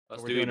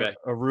Let's do eBay.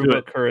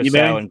 Aruba, Curacao,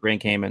 eBay? and Grand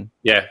Cayman.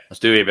 Yeah, let's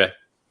do eBay.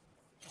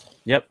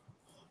 Yep.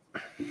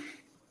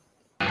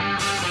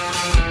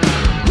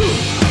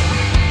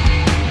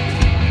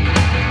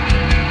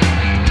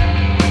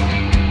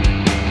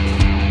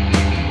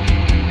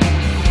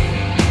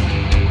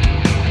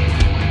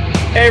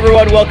 Hey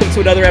everyone, welcome to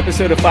another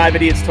episode of Five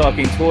Idiots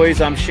Talking Toys.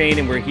 I'm Shane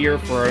and we're here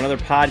for another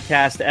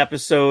podcast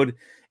episode.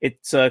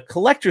 It's a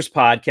collector's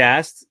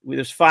podcast.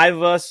 There's five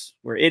of us.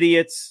 We're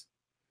idiots.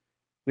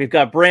 We've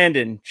got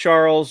Brandon,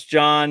 Charles,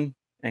 John,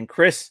 and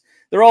Chris.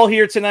 They're all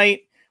here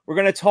tonight. We're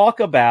going to talk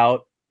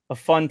about a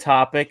fun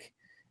topic,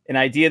 an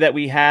idea that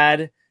we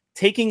had,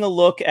 taking a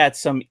look at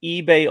some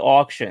eBay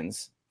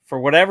auctions for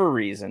whatever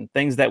reason,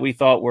 things that we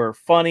thought were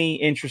funny,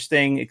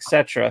 interesting,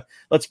 etc.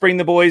 Let's bring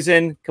the boys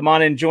in. Come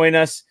on and join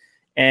us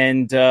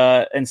and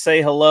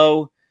say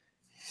hello.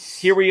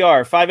 Here we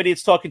are,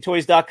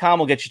 5idiotstalkingtoys.com.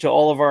 We'll get you to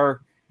all of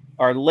our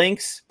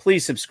links.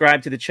 Please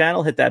subscribe to the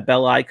channel, hit that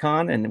bell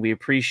icon, and we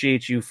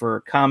appreciate you for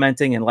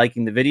commenting and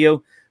liking the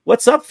video.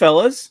 What's up,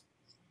 fellas?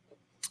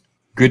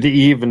 Good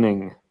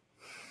evening.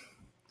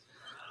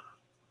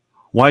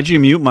 Why'd you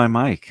mute my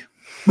mic?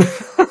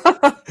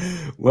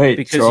 Wait,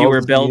 Because Charles you were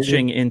is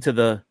belching muted? into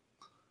the...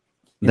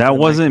 That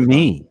wasn't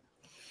me.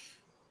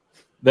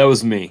 That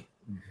was me.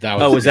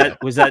 was that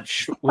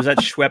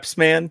Schweppes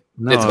man?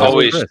 No, It's that was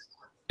always Chris.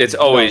 it's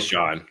always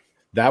John.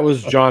 That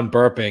was John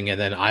burping, and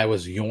then I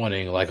was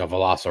yawning like a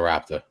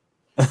velociraptor.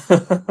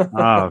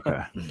 Oh,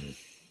 okay.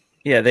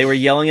 Yeah, they were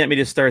yelling at me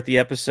to start the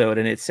episode,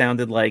 and it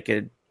sounded like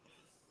a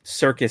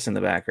circus in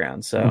the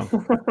background.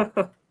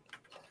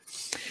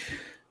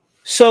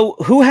 So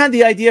who had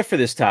the idea for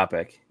this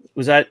topic?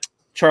 Was that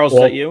Charles?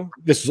 Was that you?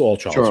 This is all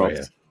Charles, right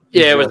here.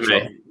 Yeah, it was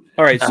me.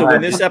 All right. So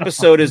when this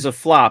episode is a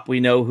flop, we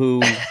know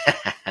who.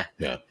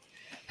 Yeah.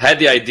 Had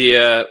the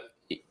idea,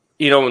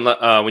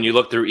 when you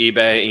look through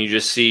eBay and you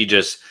just see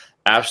just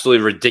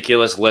absolutely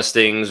ridiculous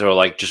listings or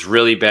like just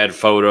really bad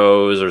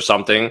photos or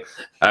something,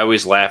 I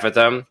always laugh at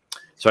them.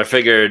 So I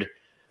figured,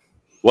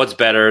 what's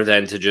better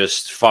than to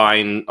just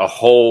find a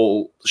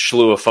whole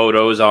slew of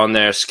photos on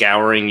there,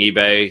 scouring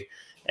eBay,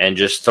 and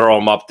just throw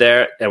them up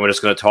there, and we're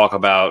just going to talk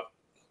about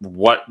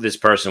what this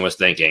person was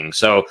thinking.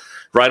 So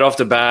right off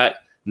the bat,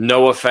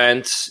 no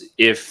offense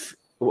if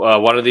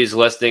one of these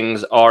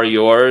listings are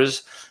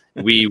yours.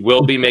 We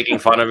will be making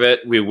fun of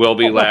it. We will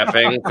be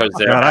laughing because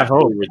they're God, I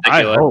absolutely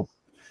ridiculous. hope.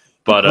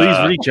 But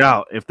Please reach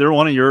out. If they're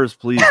one of yours,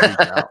 please reach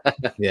out.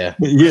 Yeah.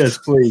 Yes,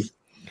 please.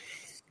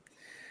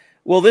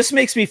 Well, this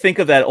makes me think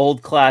of that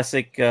old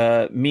classic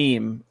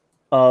meme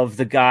of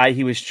the guy.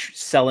 He was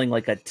selling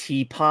like a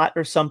teapot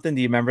or something.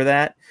 Do you remember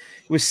that?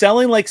 He was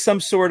selling like some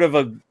sort of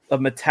a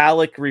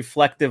metallic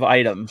reflective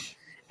item,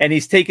 and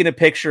he's taking a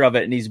picture of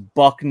it, and he's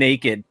buck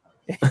naked.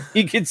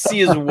 You can see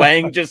his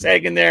wang just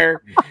hanging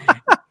there.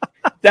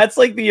 That's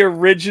like the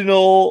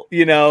original,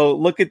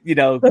 look at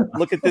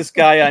this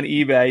guy on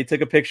eBay. He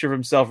took a picture of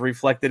himself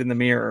reflected in the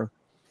mirror.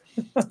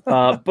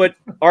 But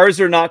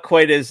ours are not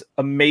quite as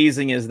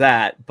amazing as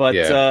that. But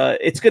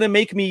it's going to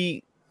make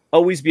me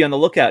always be on the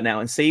lookout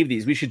now and save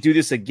these. We should do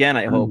this again,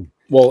 I hope.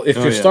 Well, if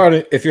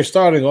you're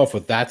starting off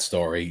with that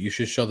story, you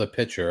should show the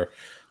picture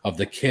of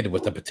the kid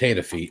with the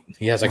potato feet.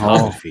 He has like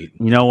hobbit feet.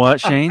 You know what,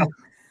 Shane?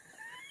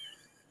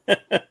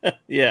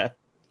 Yeah.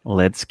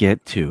 Let's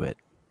get to it.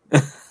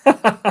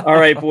 All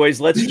right,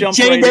 boys. Let's jump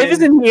Shane right Davis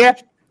in. in here.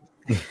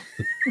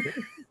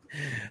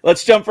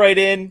 Let's jump right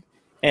in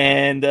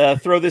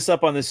and throw this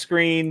up on the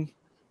screen.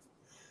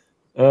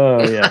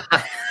 Oh yeah.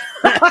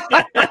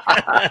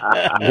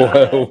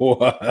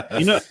 What?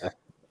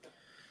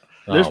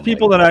 There's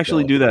people that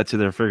actually do that to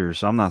their figures,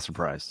 so I'm not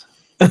surprised.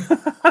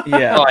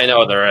 Yeah. I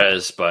know there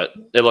is, but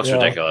it looks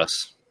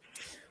ridiculous.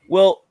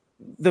 Well,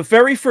 the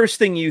very first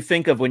thing you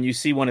think of when you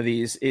see one of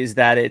these is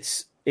that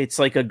it's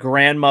like a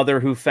grandmother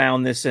who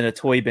found this in a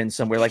toy bin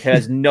somewhere, like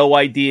has no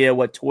idea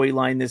what toy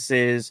line this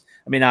is.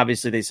 I mean,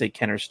 obviously they say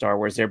Kenner Star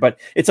Wars there, but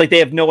it's like they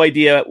have no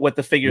idea what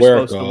the figure's Where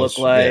it supposed to goes,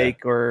 look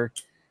like or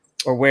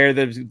where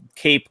the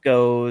cape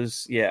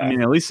goes. Yeah. I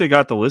mean, at least they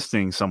got the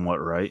listing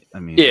somewhat right. I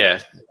mean, Yeah,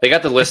 they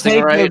got the listing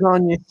Take right, those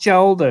on your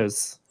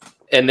shoulders.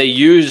 and they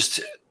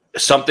used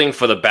something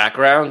for the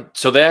background.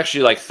 So they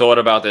actually like thought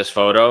about this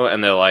photo,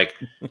 and they're like,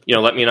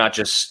 let me not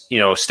just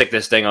stick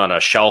this thing on a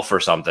shelf or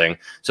something.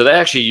 So they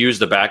actually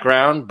used the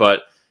background,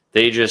 but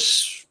they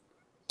just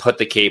put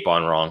the cape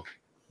on wrong.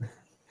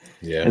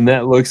 Yeah. And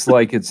that looks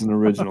like it's an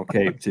original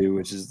cape too,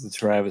 which is the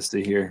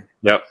travesty here.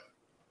 Yep.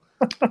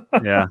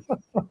 yeah.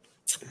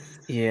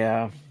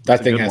 Yeah.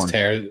 That thing good has one.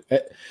 tears.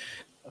 That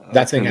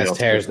That's thing gonna be has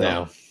tears all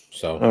now.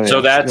 So Oh, yeah. So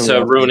It's that's gonna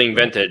be all ruining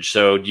vintage.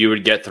 So you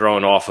would get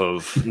thrown off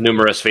of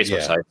numerous Facebook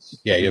Yeah. sites.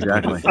 yeah, you have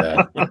to do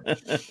Exactly.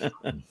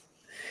 that.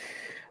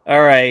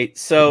 All right.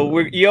 So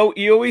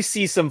you always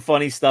see some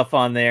funny stuff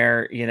on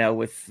there,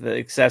 with the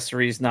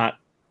accessories not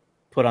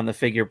put on the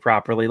figure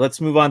properly.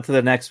 Let's move on to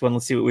the next one.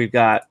 Let's see what we've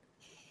got.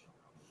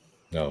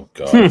 Oh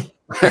God.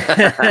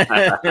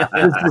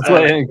 It's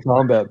like in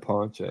combat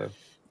poncho.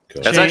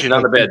 God. That's actually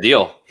not a bad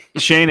deal.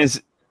 Shane,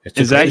 is It's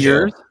too that crazy.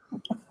 yours?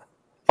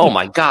 Oh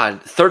my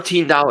God,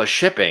 $13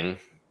 shipping.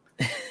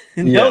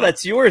 No,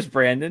 that's yours,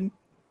 Brandon.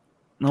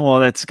 No, well,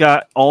 that's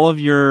got all of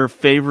your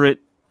favorite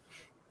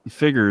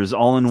figures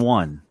all in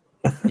one.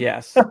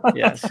 Yes. Well,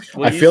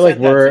 I feel like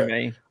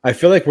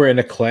we're in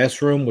a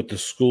classroom with the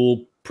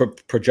school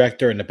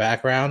projector in the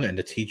background, and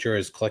the teacher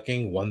is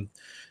clicking one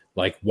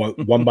by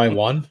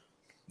one.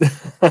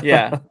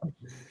 Yeah.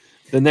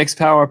 The next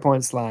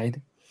PowerPoint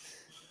slide.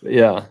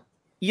 Yeah.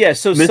 Yeah,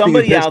 so Missing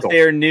somebody a out pistol.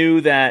 there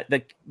knew that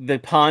the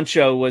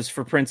poncho was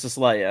for Princess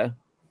Leia,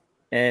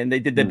 and they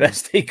did the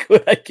best they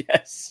could, I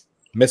guess.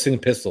 Missing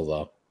pistol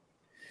though.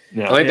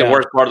 I think the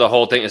worst part of the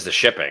whole thing is the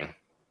shipping.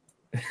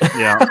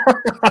 Yeah.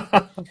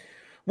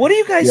 What do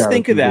you guys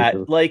think of that?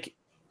 ridiculous. Like,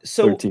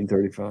 so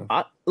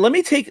 $13.35. let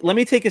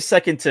me take a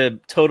second to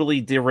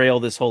totally derail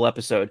this whole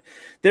episode.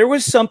 There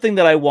was something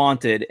that I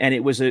wanted, and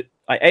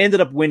I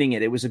ended up winning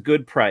it. It was a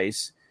good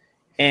price,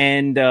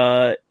 and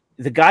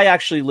the guy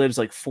actually lives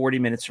like 40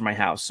 minutes from my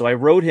house. So I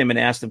wrote him and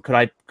asked him, could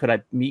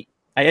I meet?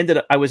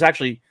 I was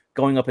actually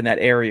going up in that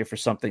area for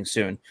something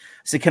soon. I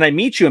said, can I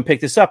meet you and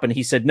pick this up? And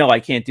he said, no, I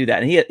can't do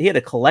that. And he had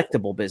a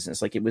collectible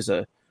business, like it was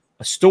a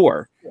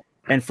store.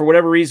 And for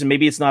whatever reason,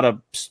 maybe it's not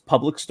a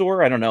public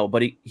store. I don't know.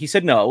 But he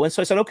said no. And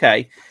so I said,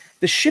 okay.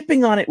 The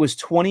shipping on it was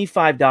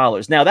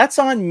 $25. Now that's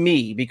on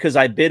me because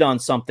I bid on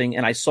something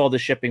and I saw the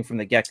shipping from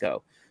the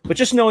get-go. But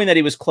just knowing that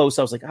he was close,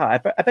 I was like, I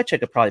bet you I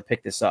could probably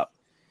pick this up.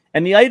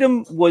 And the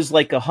item was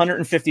like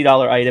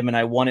 $150 item, and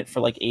I won it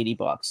for like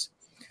 $80.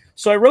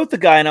 So I wrote the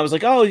guy and I was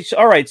like, oh,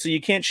 all right. So you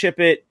can't ship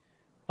it.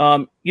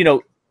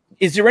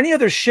 Is there any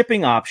other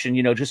shipping option?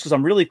 Just because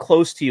I'm really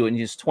close to you and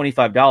just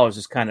 $25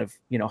 is kind of,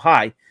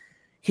 high.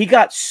 He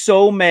got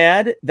so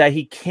mad that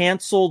he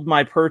canceled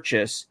my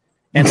purchase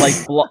and like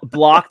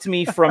blocked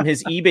me from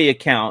his eBay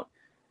account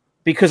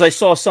because I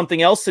saw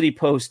something else that he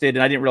posted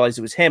and I didn't realize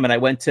it was him. And I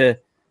went to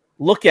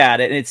look at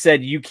it and it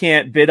said, you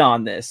can't bid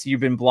on this. You've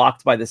been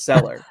blocked by the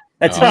seller.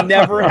 That's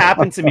never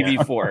happened to me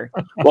before.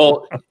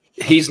 Well,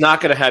 he's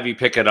not going to have you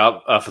pick it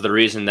up for the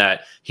reason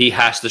that he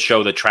has to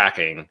show the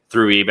tracking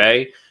through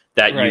eBay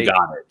that you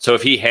got it. So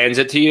if he hands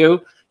it to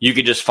you, you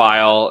could just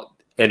file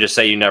and just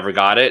say you never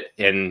got it,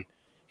 and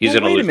he's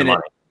going to lose the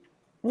money.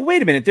 Well,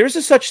 wait a minute. There's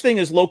a such thing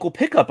as local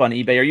pickup on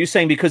eBay. Are you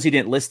saying because he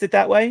didn't list it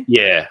that way?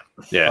 Yeah.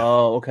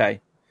 Oh,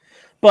 okay.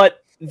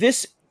 But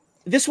this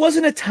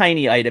wasn't a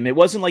tiny item. It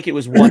wasn't like it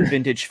was one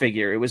vintage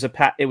figure. It was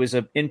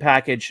a in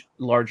package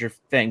larger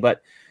thing.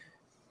 But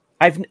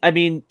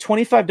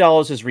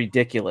 $25 is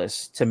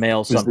ridiculous to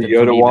mail something. The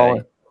Yoda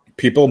wallet.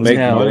 People make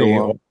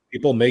money.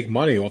 People make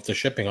money off the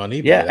shipping on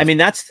eBay.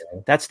 Yeah,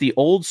 that's the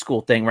old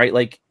school thing, right?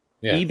 Like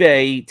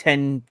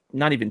eBay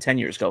not even 10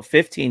 years ago,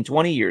 15,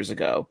 20 years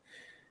ago.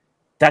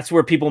 That's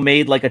where people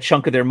made like a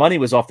chunk of their money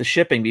was off the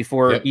shipping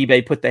before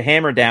eBay put the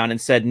hammer down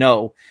and said,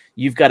 no,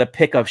 you've got to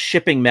pick a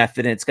shipping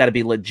method and it's got to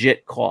be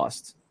legit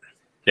cost.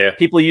 Yeah.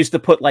 People used to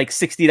put like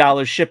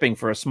 $60 shipping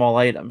for a small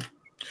item.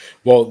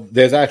 Well,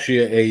 there's actually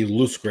a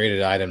loose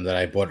graded item that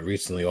I bought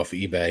recently off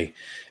eBay,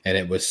 and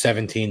it was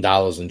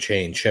 $17 and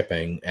change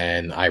shipping.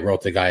 And I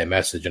wrote the guy a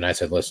message and I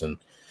said, listen,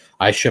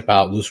 I ship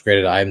out loose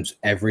graded items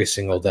every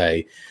single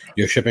day.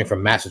 You're shipping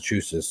from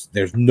Massachusetts.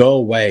 There's no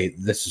way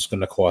this is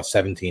going to cost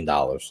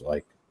 $17.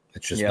 Like,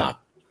 it's just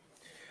not.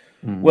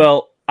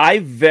 Well, I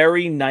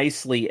very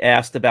nicely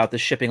asked about the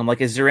shipping. I'm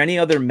like, is there any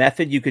other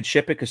method you could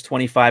ship it? Because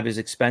 $25 is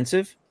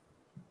expensive.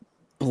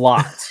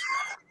 Blocked.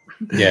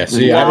 Yeah,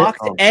 see,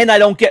 blocked, and I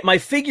don't get my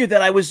figure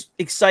that I was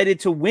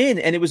excited to win,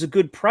 and it was a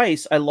good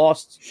price. I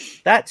lost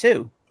that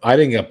too. I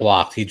didn't get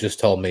blocked. He just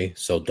told me,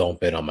 so don't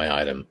bid on my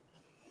item.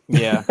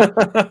 Yeah.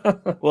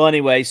 Well,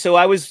 anyway, so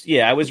I was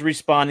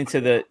responding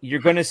to you're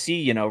going to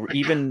see,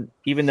 even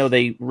though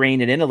they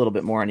rein it in a little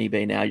bit more on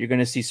eBay now, you're going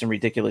to see some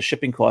ridiculous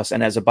shipping costs,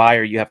 and as a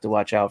buyer, you have to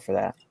watch out for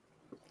that.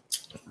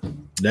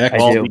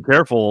 Well, be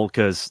careful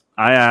because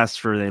I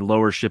asked for a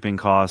lower shipping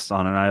cost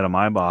on an item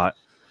I bought.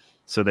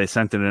 So they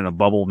sent it in a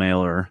bubble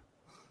mailer.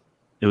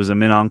 It was a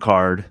mint on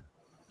card,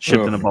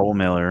 shipped in a bubble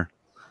mailer.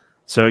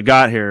 So it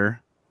got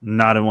here,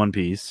 not in one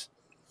piece.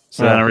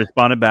 So then I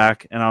responded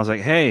back, and I was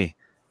like, hey,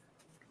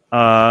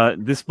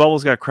 this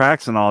bubble's got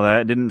cracks and all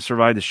that. It didn't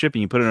survive the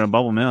shipping. You put it in a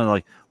bubble mailer.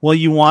 Like, well,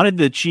 you wanted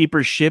the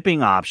cheaper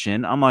shipping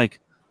option. I'm like,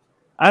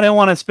 I didn't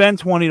want to spend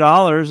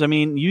 $20. I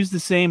mean, use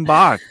the same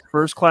box,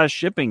 first class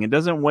shipping. It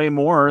doesn't weigh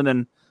more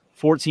than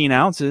 14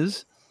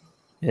 ounces.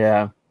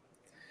 Yeah.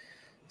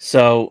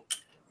 So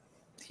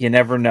you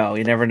never know.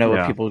 You never know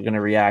what people are going to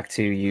react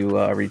to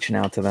you reaching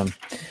out to them.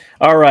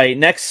 All right,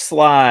 next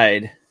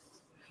slide.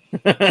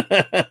 When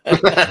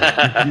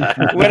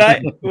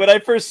I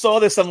first saw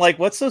this, I'm like,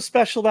 what's so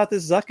special about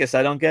this Zuckuss?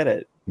 I don't get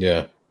it.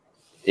 Yeah.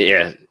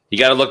 You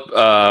got to look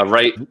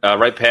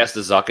right past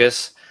the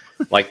Zuckuss.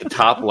 Like the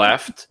top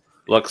left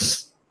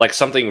looks like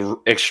something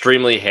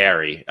extremely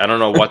hairy. I don't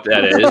know what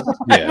that is.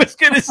 I was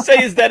going to say,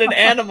 is that an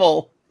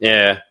animal?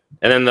 Yeah.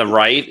 And then the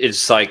right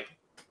is like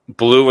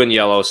blue and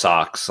yellow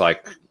socks.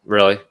 Like,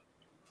 really?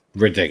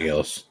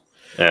 Ridiculous.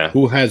 Yeah.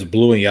 Who has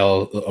blue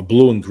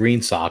and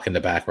green sock in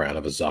the background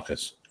of a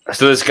Zuckuss?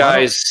 So this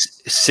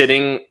guy's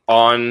sitting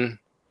on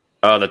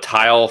the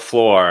tile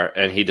floor,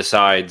 and he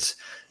decides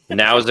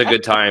now is a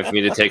good time for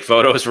me to take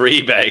photos for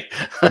eBay.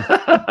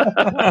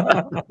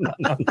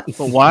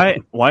 But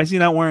why is he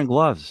not wearing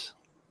gloves?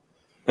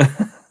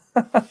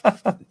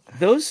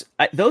 Those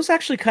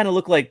actually kind of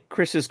look like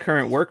Chris's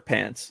current work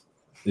pants.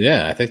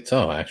 Yeah, I think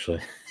so.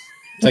 Actually,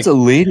 It's a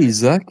lady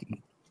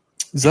Zucky.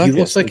 He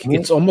looks like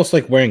it's almost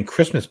like wearing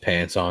Christmas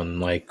pants on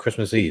like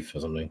Christmas Eve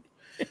or something.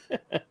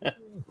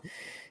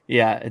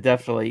 Yeah,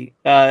 definitely.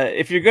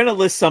 If you're going to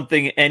list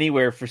something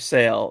anywhere for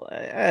sale,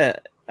 I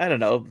don't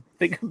know.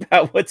 Think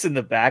about what's in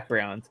the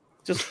background.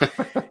 Just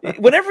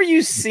whenever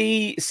you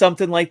see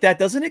something like that,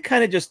 doesn't it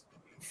kind of just?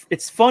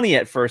 It's funny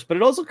at first, but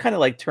it also kind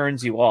of like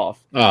turns you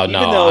off. Oh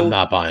no, I'm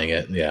not buying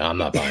it. Yeah, I'm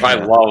not buying it.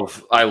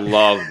 I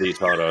love these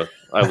photos.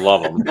 I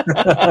love them.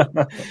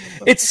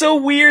 It's so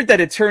weird that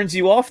it turns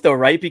you off, though,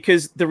 right?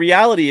 Because the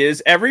reality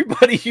is,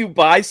 everybody you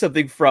buy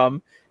something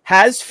from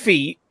has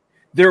feet.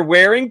 They're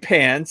wearing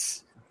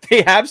pants.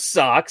 They have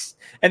socks,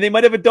 and they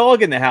might have a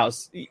dog in the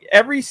house.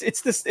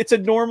 It's a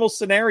normal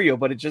scenario,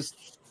 but it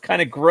just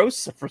kind of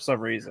gross for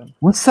some reason.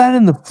 What's that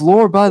in the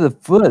floor by the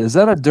foot? Is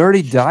that a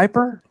dirty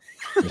diaper?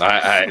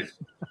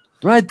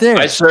 Right there.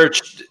 I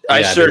searched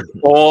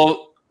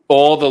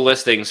all the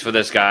listings for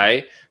this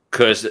guy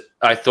because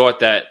I thought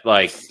that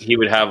like he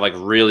would have like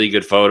really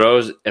good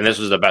photos, and this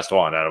was the best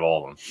one out of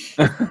all of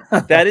them.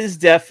 That is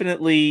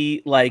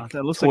definitely like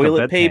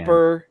toilet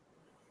paper,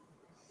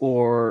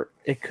 or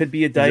it could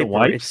be a diaper.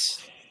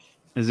 Wipes?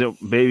 Is it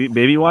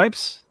baby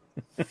wipes?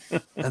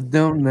 I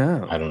don't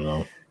know. I don't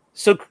know.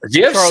 So do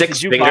you have Charles,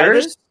 6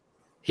 fingers?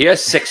 He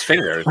has 6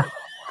 fingers.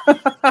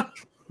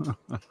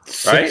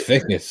 Six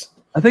fingers.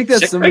 I think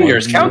that's 6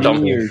 fingers. Count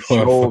them. Your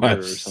shoulder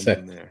or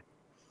something there.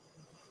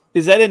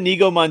 Is that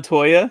Inigo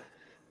Montoya?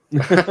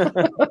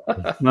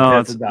 No,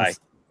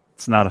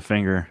 it's not a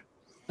finger.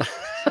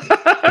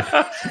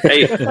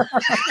 Hey,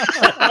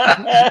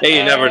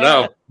 you never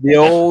know. The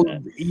old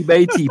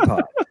eBay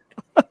teapot.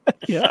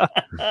 Yeah.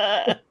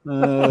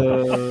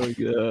 Oh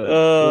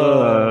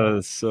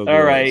god. So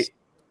all right.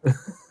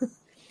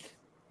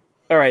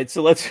 All right.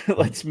 So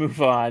let's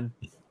move on.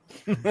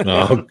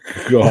 Oh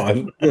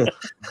god.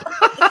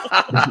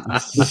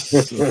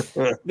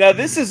 Now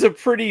this is a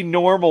pretty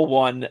normal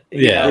one.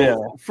 Yeah.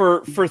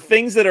 For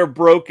things that are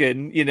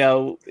broken,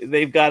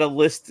 they've got to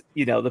list,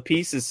 the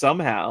pieces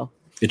somehow.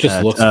 It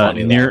just looks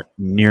funny. Near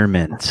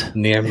mint.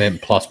 Near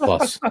mint plus.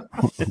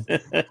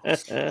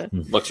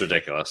 Looks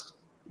ridiculous.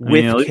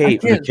 With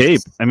cape. The cape.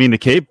 I mean,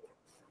 the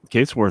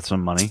cape's worth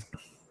some money.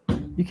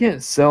 You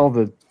can't sell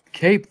the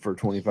cape for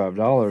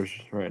 $25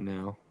 right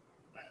now.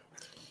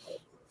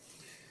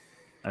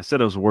 I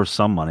said it was worth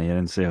some money. I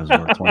didn't say it was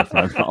worth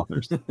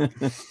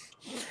 $25.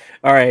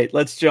 All right,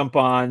 let's jump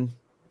on.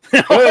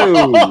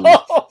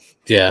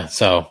 Yeah,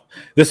 so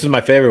this is my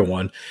favorite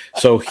one.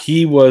 So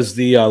he was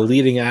the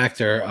leading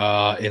actor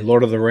in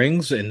Lord of the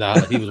Rings, and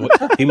he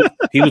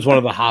was one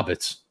of the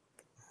hobbits.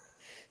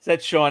 Is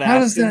that Sean How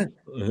Astin?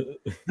 does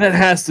that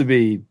has to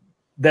be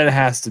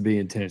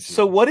intentional.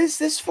 So what is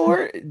this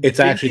for? It's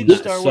actually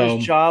Star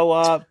Wars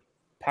Jawa.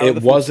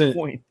 It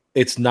wasn't.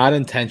 It's not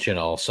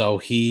intentional. So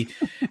he,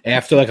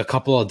 after like a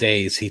couple of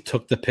days, he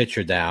took the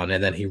picture down,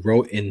 and then he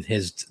wrote in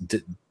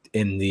the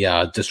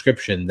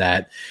description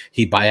that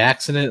he by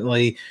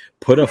accidentally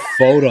put a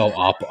photo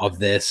up of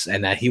this,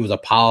 and that he was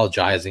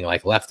apologizing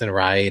like left and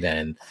right,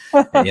 and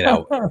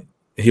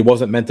he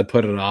wasn't meant to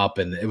put it up,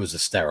 and it was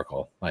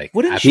hysterical. Like,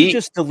 wouldn't you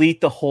just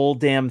delete the whole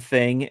damn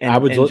thing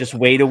and just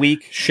wait a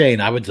week?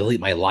 Shane, I would delete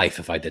my life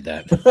if I did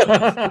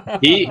that.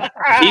 He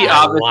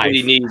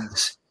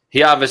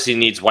obviously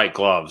needs white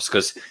gloves,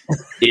 because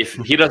if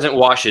he doesn't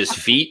wash his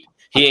feet,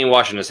 he ain't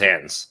washing his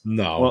hands.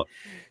 No. Well,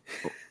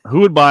 who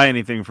would buy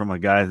anything from a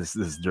guy that's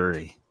this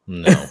dirty?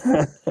 No.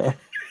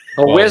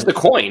 Well, where's the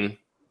coin?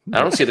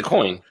 I don't see the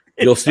coin.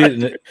 You'll see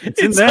it.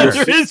 It's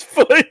under his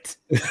foot.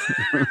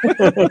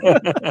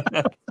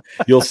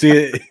 You'll see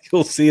it.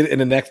 You'll see it in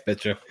the next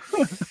picture.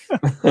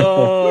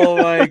 Oh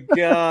my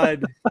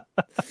god!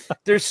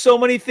 There's so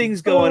many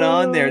things going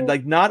on there.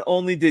 Like, not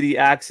only did he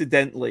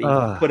accidentally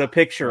put a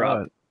picture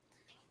up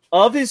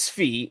of his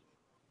feet,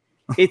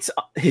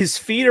 his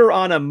feet are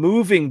on a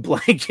moving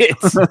blanket.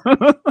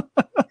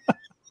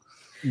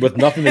 With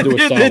nothing to do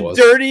with Star Wars.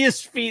 The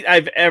dirtiest feet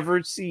I've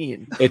ever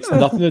seen. It's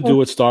nothing to do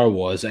with Star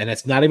Wars, and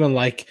it's not even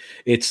like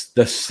it's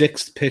the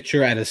 6th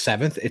picture out of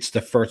 7th. It's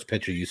the first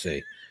picture you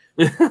see.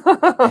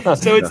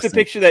 So it's the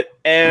picture that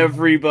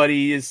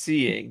everybody is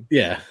seeing.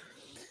 Yeah.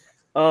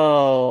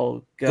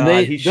 Oh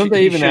god! Don't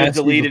they even ask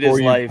deleted you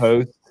his life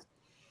post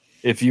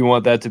if you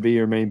want that to be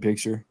your main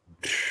picture?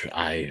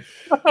 I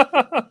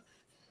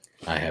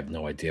have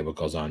no idea what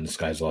goes on in this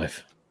guy's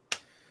life.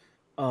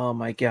 Oh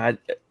my god.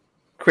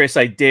 Chris,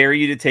 I dare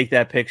you to take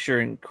that picture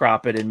and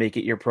crop it and make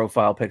it your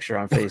profile picture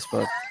on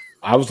Facebook.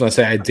 I was gonna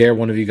say I dare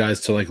one of you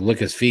guys to like lick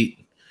his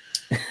feet.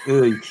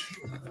 Ugh.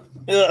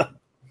 How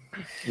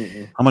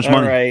much money?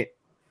 All right.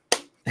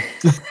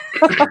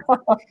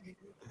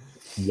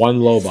 One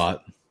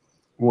Lobot.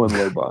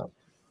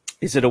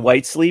 Is it a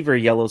white sleeve or a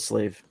yellow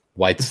sleeve?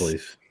 White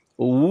sleeve.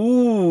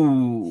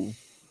 Ooh.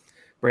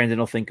 Brandon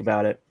will think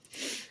about it.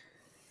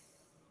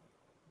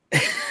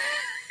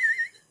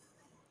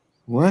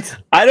 What?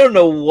 I don't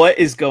know what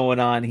is going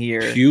on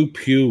here. Pew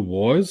Pew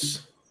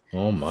Wars.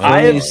 Oh my!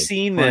 I have God.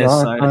 seen this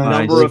a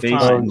number of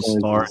times.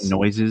 Star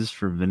noises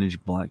for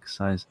vintage black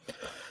size.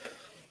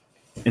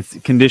 Its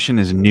condition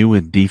is new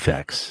with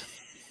defects.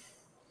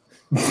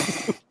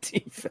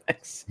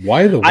 Defects.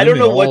 Why the? I don't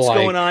know what's like...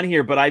 going on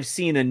here, but I've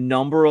seen a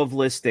number of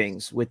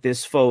listings with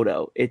this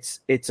photo.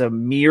 It's a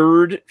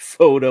mirrored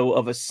photo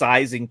of a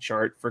sizing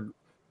chart for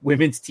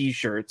women's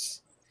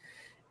t-shirts,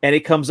 and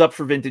it comes up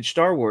for vintage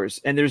Star Wars.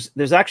 And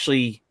there's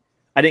actually,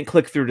 I didn't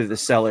click through to the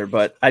seller,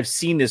 but I've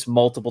seen this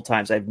multiple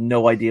times. I have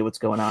no idea what's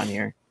going on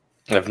here.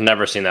 I've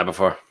never seen that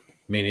before.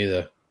 Me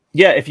neither.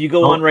 Yeah, if you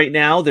go on right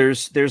now,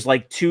 there's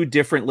like 2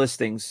 different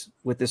listings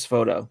with this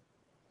photo.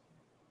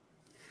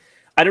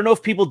 I don't know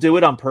if people do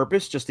it on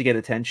purpose just to get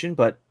attention,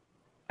 but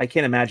I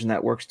can't imagine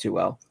that works too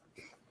well.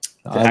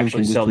 To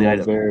actually sell the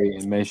item.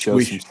 It may show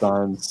some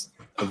signs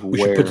of we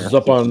wear. Should put this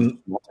up on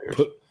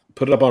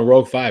put it up on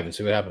Rogue 5 and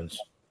see what happens.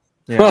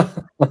 Yeah.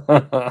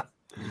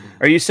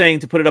 Are you saying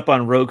to put it up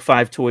on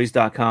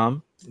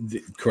rogue5toys.com?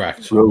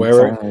 Correct.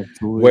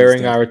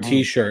 Wearing our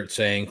T-shirt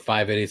saying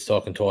 5 Idiots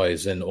Talking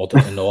Toys in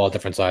all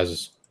different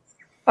sizes.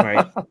 All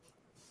right.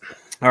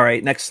 All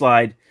right. Next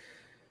slide.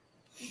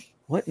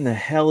 What in the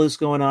hell is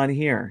going on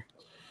here?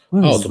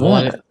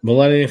 The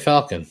Millennium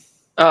Falcon.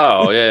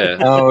 Oh, yeah.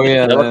 Oh,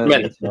 yeah.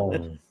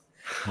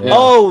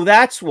 Oh,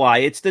 that's why.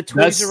 It's the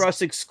Toys R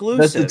Us exclusive.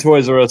 That's the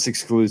Toys R Us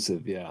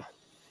exclusive, yeah.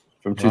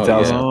 From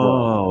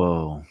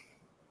 2004.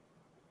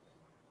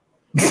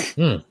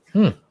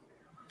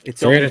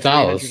 It's only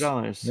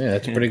 $300. Yeah,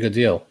 that's a pretty good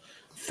deal.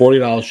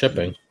 $40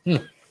 shipping.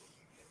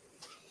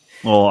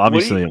 Well,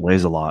 obviously it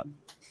weighs a lot.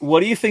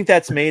 What do you think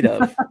that's made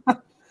of?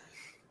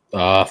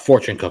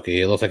 Fortune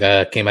cookie. It looks like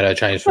it came out of a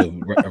Chinese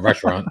food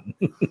restaurant.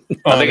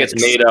 I think it's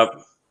made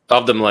up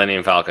of the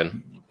Millennium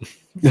Falcon.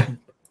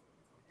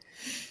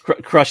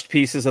 Crushed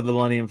pieces of the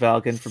Millennium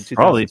Falcon from 2012.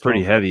 Probably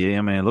pretty heavy.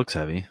 I mean, it looks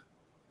heavy.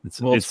 It's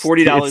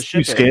 $40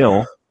 shipping. To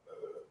scale.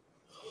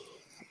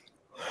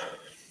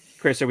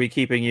 Chris, are we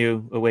keeping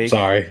you awake?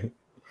 Sorry.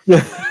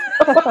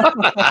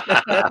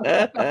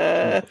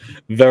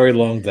 Very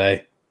long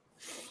day.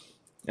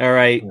 All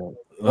right.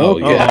 Oh,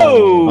 yeah.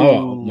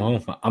 Oh,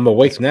 I'm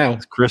awake now.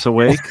 Is Chris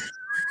awake?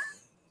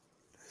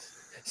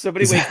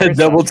 Somebody wake Chris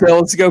double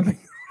telescoping.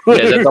 Yeah,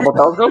 is that double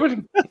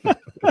telescoping?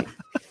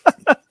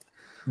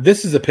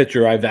 This is a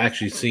picture I've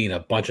actually seen a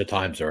bunch of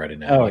times already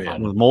now.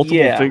 With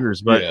multiple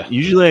figures, but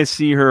usually I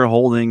see her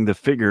holding the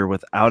figure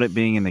without it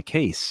being in the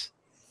case.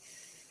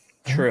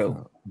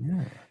 True.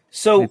 Yeah.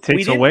 So it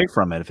takes away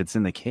from it if it's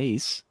in the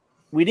case.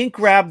 We didn't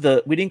grab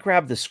the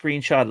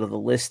screenshot of the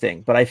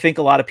listing, but I think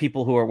a lot of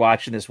people who are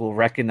watching this will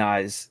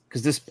recognize,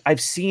 because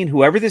I've seen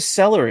whoever this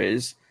seller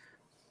is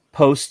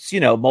posts,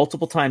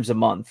 multiple times a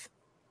month,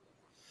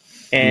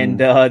 and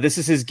this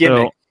is his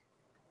gimmick.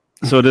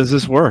 So does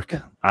this work?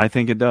 I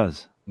think it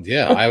does.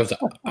 Yeah,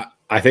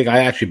 I think I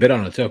actually bid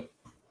on it too.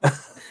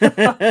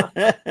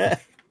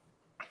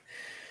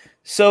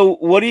 So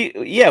what do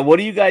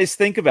you guys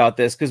think about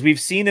this? Because we've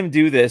seen him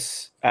do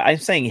this. I'm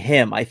saying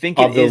him. I think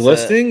of the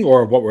listing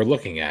or what we're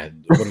looking at.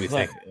 What do we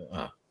think?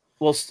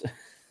 Well,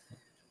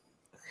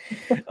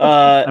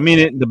 I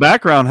mean, the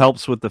background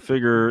helps with the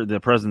figure, the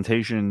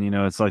presentation.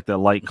 It's like the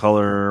light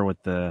color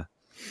with the,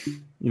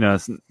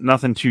 it's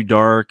nothing too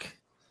dark.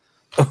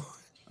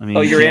 I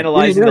mean, you're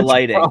analyzing the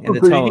lighting and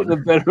the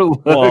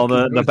tone. Well,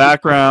 the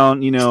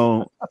background,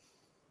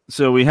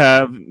 So we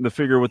have the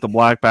figure with the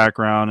black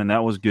background, and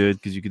that was good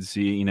because you could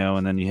see,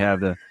 and then you have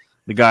the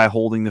guy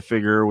holding the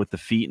figure with the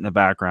feet in the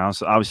background.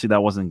 So obviously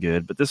that wasn't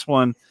good. But this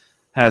one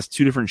has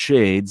 2 different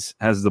shades,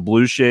 has the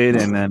blue shade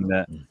and then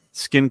the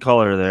skin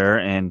color there.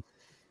 And,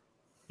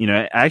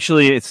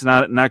 actually it's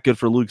not good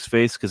for Luke's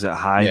face because it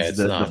hides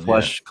the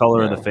flesh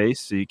color of the face.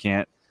 So you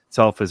can't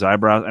tell if his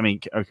eyebrows,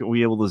 are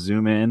we able to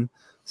zoom in,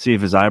 see if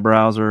his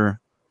eyebrows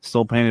are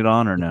still painted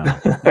on or no?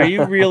 Are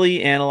you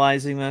really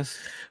analyzing this?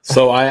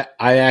 So I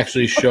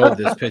actually showed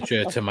this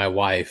picture to my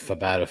wife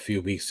about a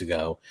few weeks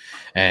ago,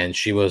 and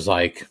she was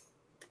like,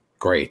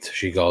 great.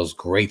 She goes,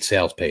 great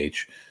sales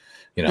page.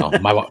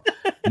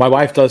 My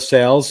wife does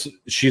sales.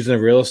 She's in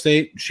real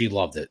estate. She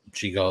loved it.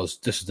 She goes,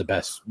 this is the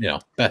best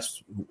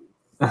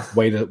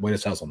way to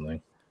sell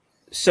something.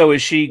 So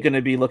is she going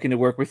to be looking to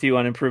work with you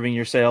on improving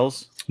your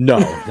sales?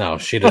 No,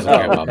 she doesn't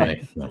care about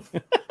me. No.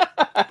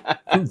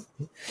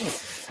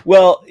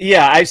 Well,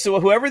 yeah. So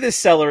whoever this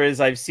seller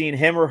is, I've seen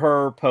him or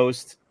her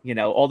post,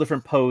 all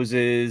different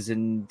poses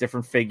and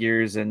different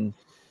figures, and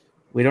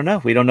we don't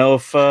know. We don't know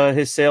if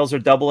his sales are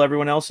double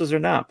everyone else's or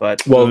not.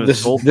 But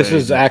this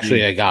is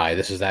actually a guy.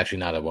 This is actually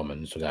not a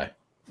woman. It's a guy.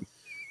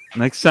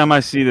 Next time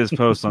I see this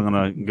post, I'm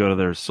gonna go to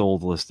their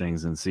sold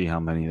listings and see how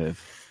many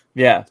they've.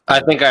 Yeah,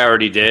 I think I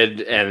already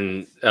did,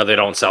 and they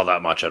don't sell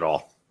that much at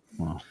all.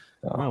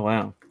 Oh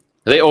wow!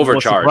 They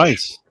overcharge.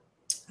 What's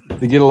the price?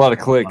 They get a lot of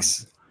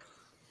clicks.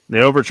 They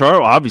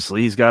overcharge.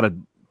 Obviously, he's got a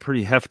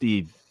pretty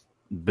hefty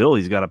bill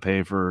he's got to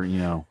pay for.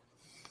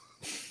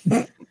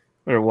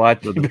 Better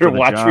watch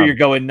where you're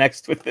going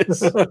next with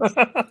this.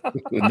 The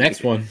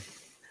next one.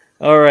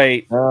 All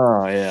right.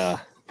 Oh yeah.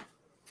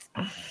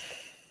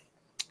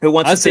 Who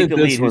wants to take the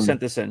lead? Who sent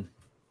this in?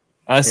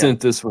 I sent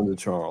this one to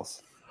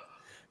Charles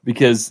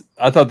because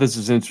I thought this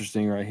was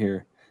interesting right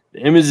here. The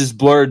image is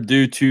blurred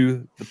due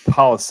to the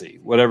policy,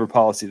 whatever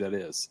policy that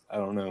is. I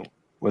don't know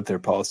what their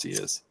policy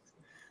is.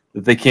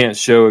 That they can't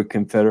show a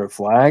Confederate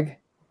flag.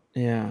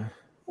 Yeah.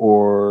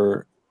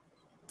 Or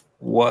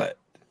what?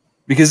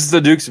 Because it's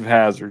the Dukes of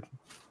Hazzard.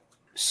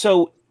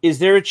 So is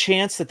there a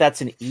chance that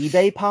that's an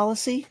eBay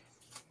policy?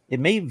 It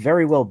may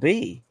very well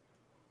be.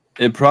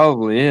 It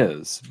probably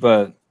is,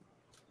 but...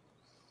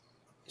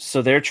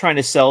 So they're trying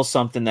to sell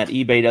something that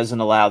eBay doesn't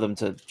allow them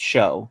to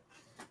show.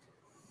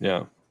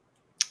 Yeah.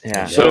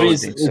 Yeah. So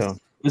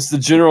it's the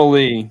General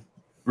Lee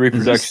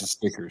reproduction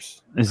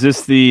stickers. Is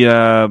this the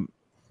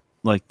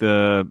like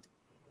the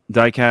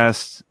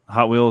diecast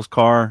Hot Wheels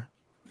car,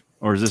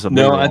 or is this a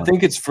no? I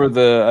think it's for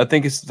the. I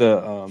think it's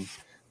the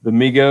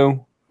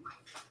Mego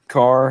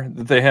car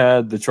that they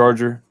had, the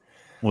Charger.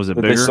 Was it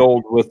that bigger? They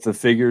sold with the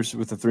figures,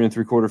 with the 3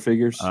 3/4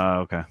 figures.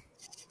 Okay.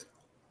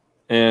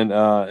 And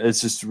it's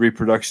just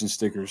reproduction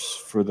stickers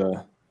for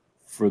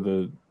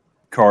the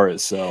car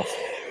itself.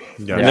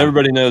 Yeah. And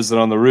everybody knows that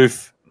on the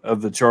roof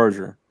of the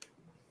Charger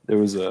there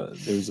was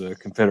a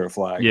Confederate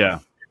flag. Yeah.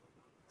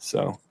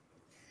 So.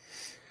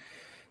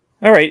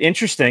 All right,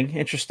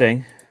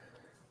 interesting.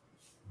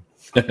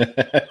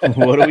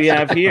 What do we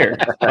have here?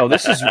 Oh,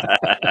 this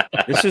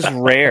is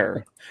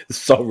rare. It's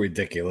so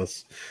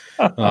ridiculous.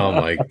 Oh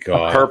my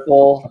god.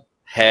 Purple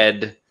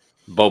head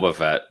Boba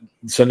Fett.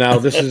 So now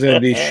this is going to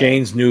be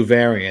Shane's new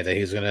variant that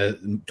he's going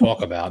to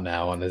talk about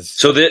now on his.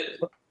 So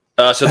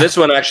this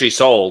one actually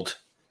sold,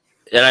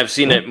 and I've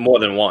seen it more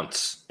than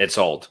once. It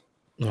sold.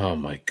 Oh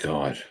my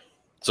god.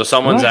 So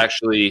someone's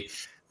actually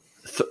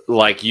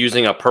like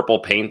using a purple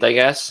paint, I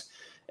guess,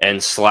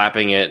 and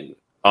slapping it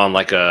on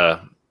like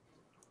a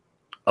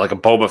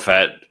Boba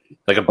Fett,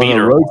 like a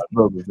beater,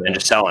 and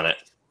just selling it.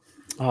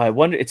 Oh, I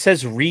wonder. It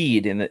says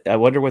Reed, and I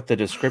wonder what the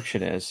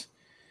description is.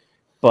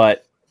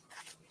 But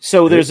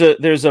so there's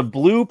a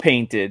blue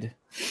painted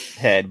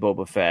head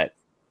Boba Fett,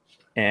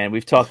 and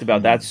we've talked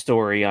about that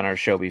story on our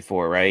show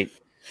before, right?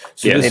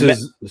 So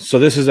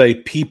this is a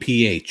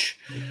PPH.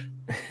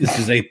 This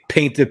is a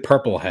painted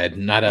purple head,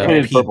 not a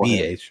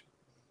PPH.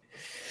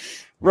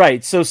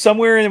 Right. So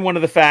somewhere in one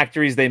of the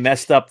factories, they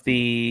messed up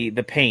the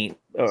paint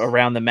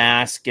around the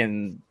mask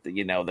and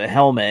the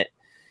helmet,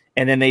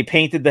 and then they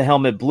painted the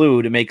helmet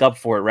blue to make up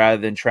for it,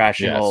 rather than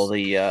trashing all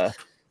the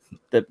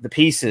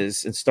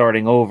pieces and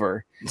starting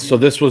over. So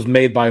this was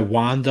made by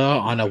Wanda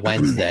on a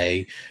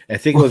Wednesday. I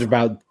think it was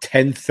about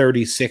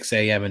 10:36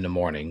 a.m. in the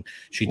morning.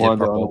 She did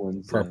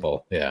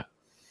purple. Yeah.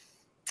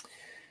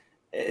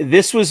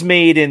 This was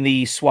made in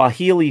the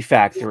Swahili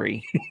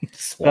factory,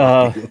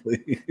 where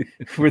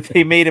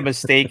they made a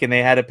mistake and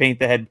they had to paint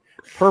the head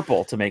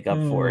purple to make up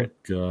for it.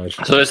 Gosh.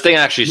 So this thing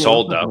actually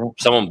sold though.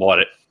 Someone bought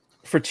it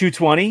for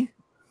 $220.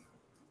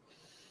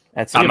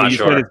 That's I'm not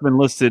sure. It's been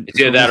listed. It's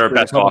either that or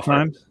best offer.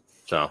 Times.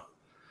 So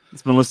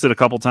it's been listed a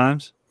couple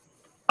times.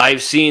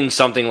 I've seen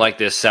something like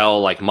this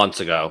sell like months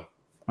ago.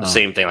 The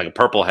same thing, like a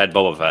purple head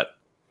Boba Fett.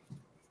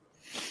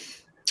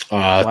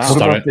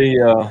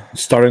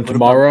 Starting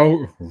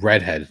tomorrow,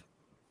 redhead.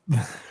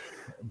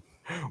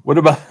 What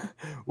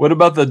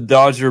about the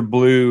Dodger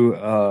blue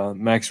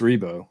Max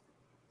Rebo?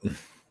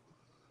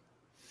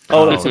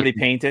 Oh, that's somebody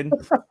painted.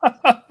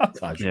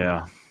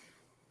 Yeah.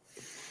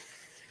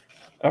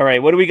 All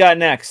right, what do we got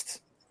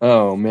next?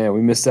 Oh man,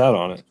 we missed out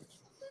on it.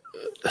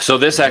 So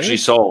this actually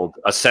sold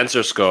a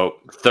sensor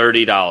scope,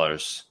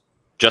 $30,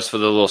 just for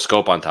the little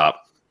scope on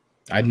top.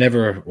 I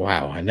never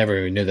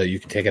even knew that you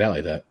could take it out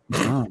like that.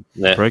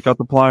 Yeah. Break out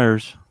the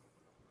pliers.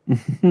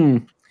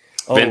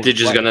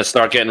 Vintage is going to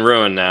start getting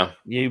ruined now.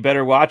 You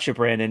better watch it,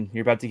 Brandon.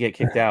 You're about to get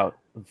kicked out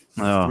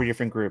of 3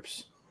 different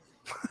groups.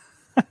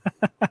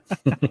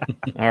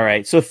 All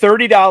right, so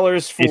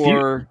 $30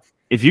 for.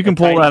 If you can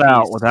pull that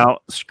out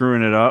without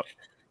screwing it up.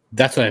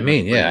 That's what I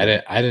mean.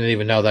 Yeah, I didn't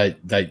even know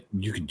that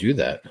you could do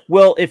that.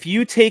 Well, if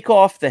you take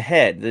off the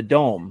head, the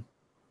dome,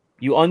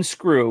 you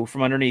unscrew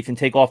from underneath and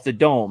take off the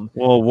dome.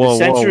 The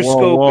sensor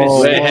scope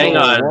is. Wait, hang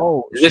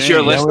on. Is this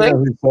your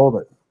listing? Who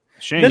sold it?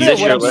 Shane, no.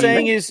 What I'm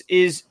saying is,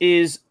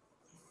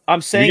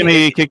 I'm saying you're gonna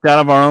get kicked out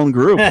of our own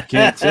group. You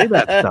can't say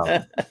that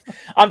stuff.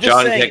 I'm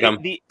just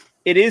saying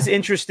it is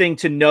interesting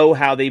to know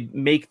how they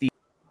make the.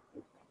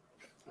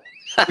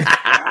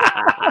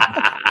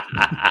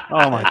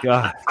 Oh my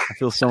god, I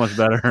feel so much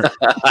better.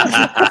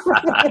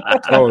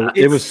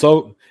 It was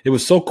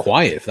so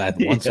quiet for that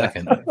 1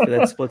 second. For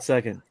that split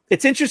second.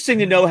 It's interesting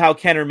to know how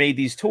Kenner made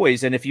these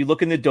toys, and if you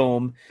look in the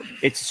dome,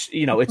 it's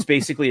it's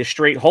basically a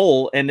straight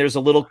hole, and there's a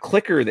little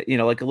clicker that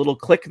like a little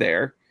click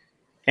there,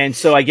 and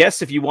so I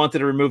guess if you wanted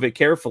to remove it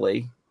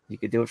carefully, you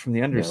could do it from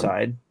the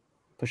underside,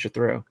 push it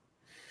through.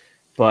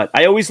 But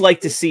I always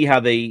like to see how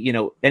they,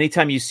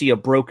 anytime you see a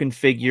broken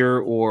figure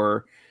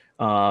or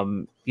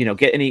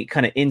get any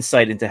kind of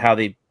insight into how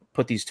they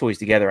put these toys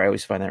together. I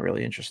always find that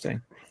really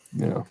interesting.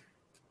 Yeah.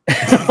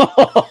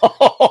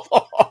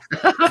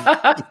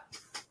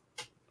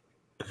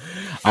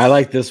 I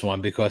like this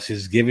one because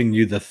he's giving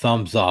you the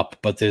thumbs up,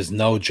 but there's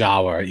no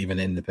Jawa even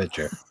in the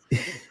picture.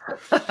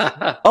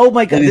 Oh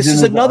my god, He's this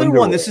is in the another one.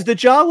 underwear. This is the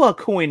Jawa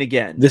coin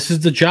again. This is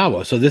the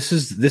Jawa. So this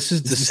is the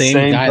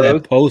same guy pose?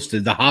 that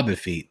posted the Hobbit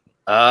feet.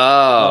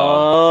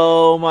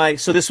 Oh. Oh my!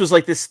 So this was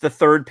like the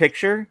third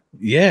picture.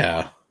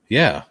 Yeah.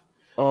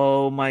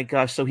 Oh my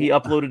gosh! So he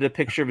uploaded a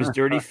picture of his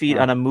dirty feet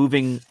on a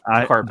moving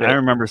carpet. I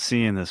remember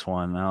seeing this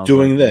one. I was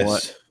Doing like, this.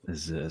 What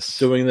is this?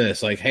 Doing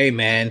this. Like, hey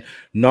man,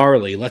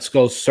 gnarly, let's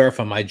go surf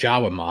on my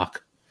Jawa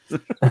mock.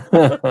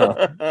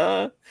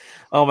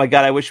 Oh my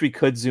god! I wish we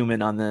could zoom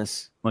in on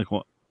this. Like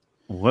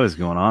what is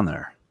going on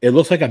there? It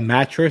looks like a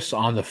mattress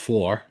on the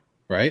floor,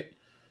 right?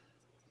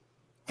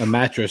 A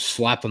mattress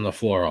slapped on the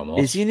floor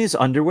almost. Is he in his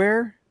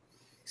underwear?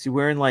 Is he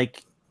wearing like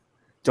I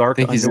dark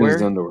think he's in underwear?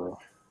 his underwear.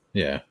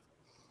 Yeah.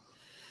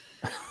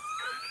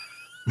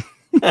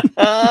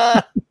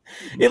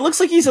 It looks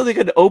like he's in like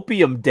an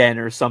opium den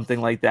or something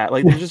like that.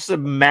 Like there's just a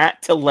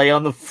mat to lay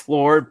on the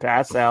floor and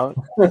pass out.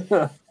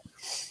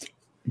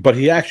 But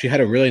he actually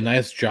had a really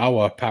nice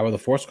Jawa Power of the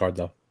Force card,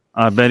 though.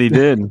 I bet he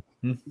did.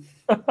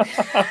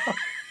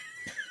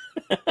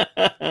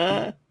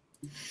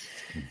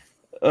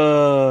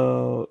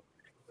 Oh,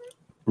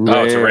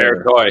 Oh, it's a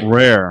rare toy.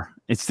 Rare.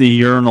 It's the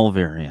urinal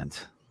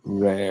variant.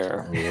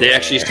 Rare. They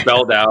actually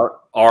spelled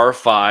out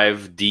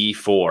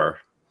R5D4.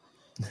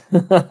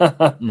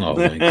 Oh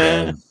my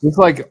god! It's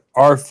like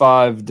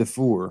R5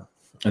 D4.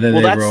 And then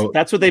well, they wrote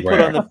that's what they put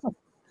rare. on the.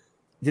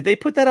 Did they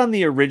put that on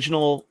the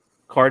original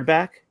card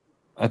back,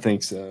 I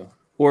think so.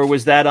 or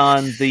was that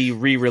on the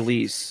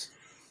re-release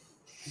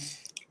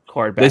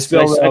card back? They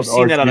spelled out I've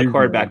seen that on a R2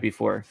 card now. back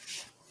before.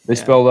 They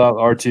spelled out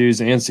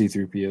R2's and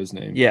C3PO's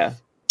name. Yeah.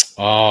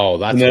 Oh,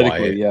 that's why.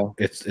 Phonetically, yeah.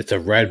 It's a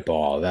red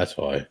ball. That's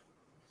why.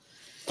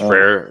 It's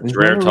rare. It's Is a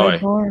rare that a toy.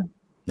 red bar?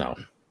 No,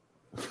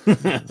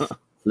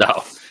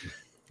 No.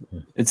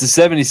 It's a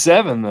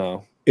 77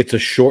 though. it's a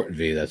short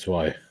V. That's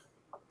why.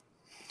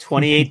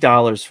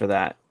 $28 for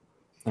that.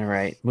 All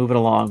right, moving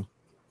along.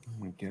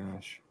 Oh my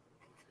gosh.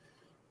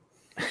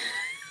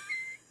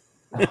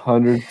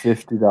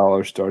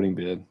 $150 starting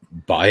bid.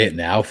 Buy it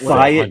now. For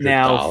Buy it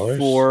now.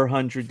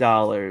 $100?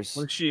 $400.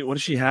 What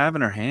does she have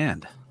in her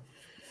hand?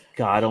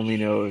 God only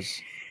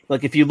knows.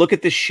 Like if you look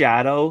at the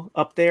shadow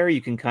up there,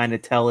 you can kind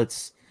of tell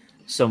it's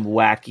some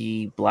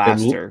wacky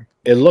blaster.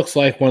 It looks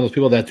like one of those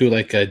people that do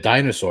like a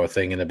dinosaur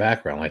thing in the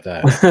background, like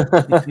that.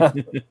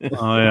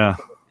 Oh yeah.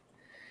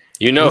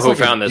 You know Looks who like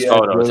a found this G.I.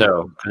 photo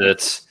Joe. too?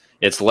 'Cause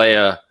it's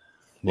Leia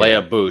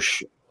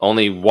Bush.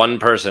 Only one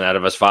person out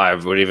of us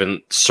 5 would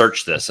even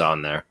search this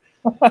on there.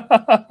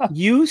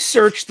 You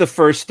search the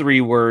first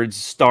 3 words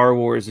Star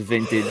Wars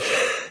vintage.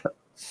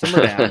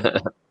 Simmer down.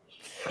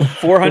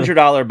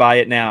 $400 buy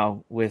it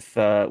now with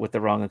the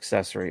wrong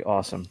accessory.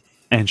 Awesome.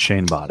 And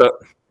Shane bought it.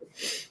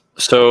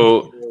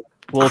 So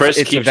Well, Chris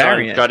it's a keeps on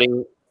variant.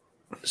 shutting.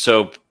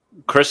 So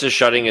Chris is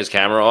shutting his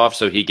camera off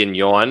so he can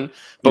yawn,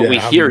 but we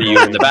Yeah, hear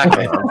you in the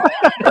background.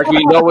 Like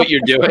we know what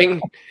you're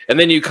doing, and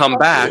then you come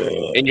back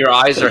and your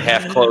eyes are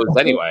half closed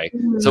anyway,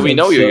 so we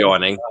know you're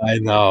yawning. I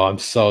know. I'm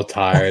so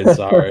tired.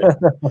 Sorry.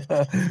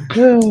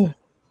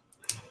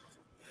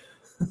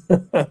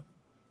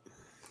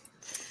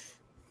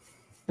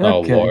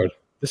 Oh Okay. Lord,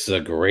 this is a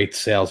great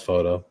sales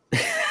photo.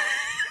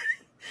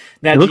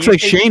 Now, It do looks you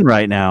like think- Shane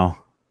right now.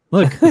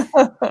 Look,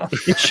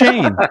 it's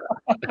Shane.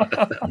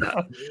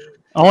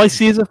 All I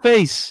see is a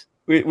face.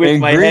 with And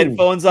my green.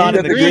 headphones on You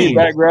and got the the green green.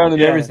 background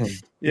and Yeah. everything.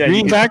 Yeah,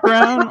 Green you-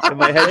 background and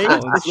my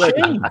headphones. It's Look.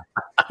 Shane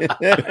with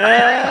the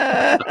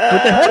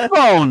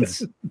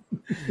headphones.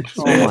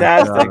 Oh my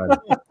Fantastic.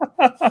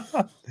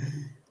 God.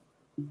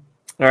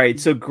 All right,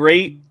 so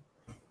great.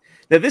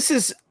 Now this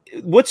is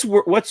what's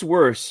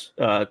worse,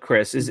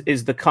 Chris?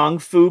 Is the kung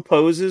fu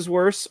poses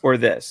worse or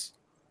this?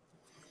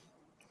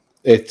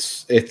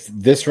 It's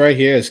this right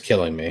here is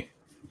killing me.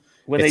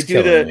 When It's they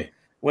do killing me.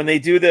 when they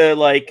do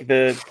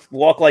the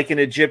walk like an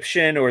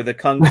Egyptian or the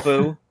kung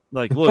fu.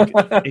 Like, look,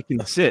 it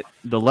can sit.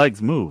 The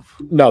legs move.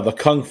 No, the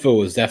kung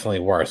fu is definitely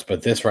worse,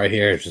 but this right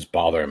here is just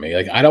bothering me.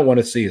 Like, I don't want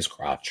to see his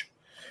crotch.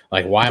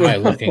 Like, why am I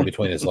looking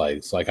between his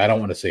legs? Like, I don't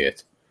want to see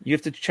it. You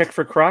have to check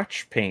for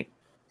crotch paint,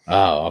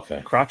 Oh,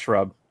 okay. crotch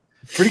rub.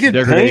 Pretty good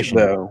paint Degradation.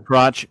 though.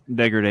 Crotch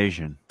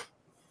degradation.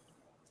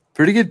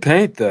 Pretty good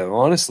paint though,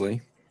 honestly.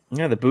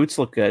 Yeah, the boots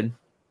look good.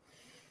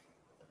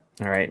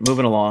 All right,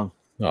 moving along.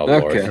 Oh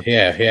Okay. Lord.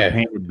 Yeah.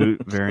 Painted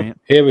boot variant.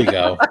 Here we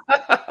go.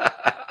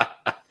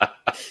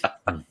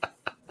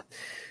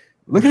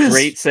 Look at his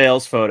Great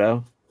sales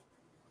photo.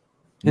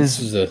 This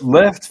is a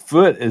left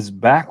foot is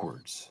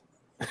backwards.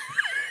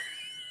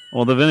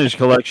 Well, the vintage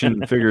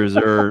collection figures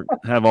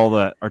have all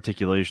that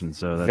articulation,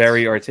 so that's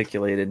Very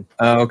articulated.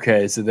 Oh,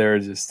 okay, so they're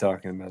just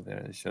talking about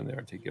that. They're showing the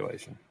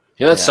articulation.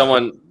 You know,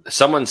 Yeah.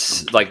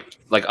 someone's like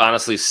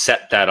honestly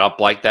set that up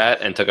like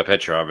that and took a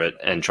picture of it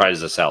and tries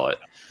to sell it.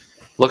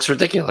 Looks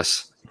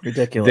ridiculous.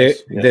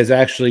 Ridiculous. there's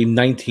actually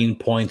 19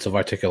 points of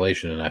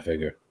articulation in that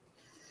figure.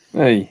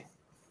 Hey,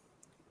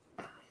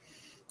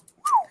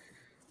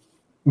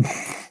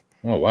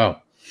 Oh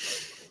wow.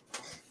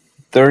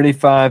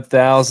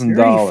 $35,000.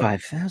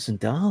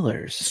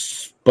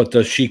 $35,000. But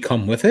does she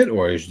come with it,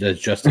 or is that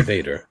just a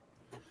Vader?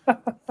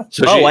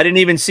 So I didn't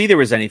even see there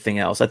was anything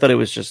else. I thought it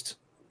was just.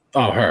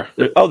 Oh, her.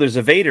 Oh, there's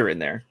a Vader in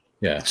there.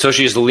 Yeah. So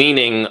she's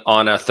leaning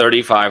on a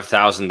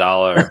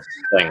 $35,000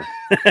 thing.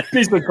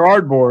 Piece of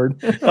cardboard.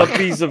 A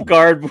piece of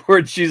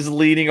cardboard. She's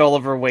leaning all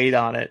of her weight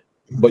on it.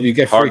 But you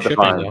get free Hard to shipping,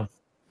 find. though.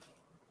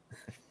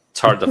 It's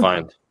hard to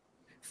find.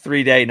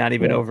 3-day, not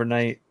even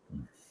overnight.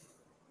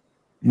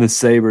 The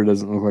saber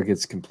doesn't look like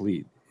it's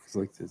complete. It's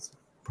like this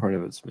part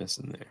of it's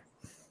missing there.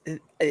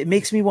 It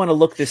makes me want to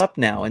look this up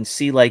now and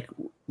see like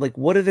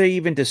what do they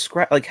even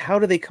describe? Like, how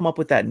do they come up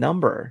with that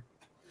number?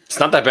 It's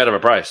not that bad of a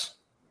price.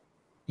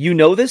 You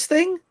know this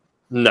thing?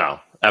 No,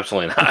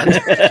 absolutely not.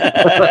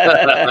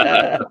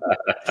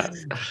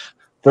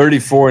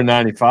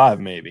 $34.95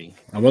 maybe.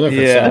 I wonder if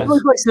That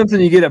looks like something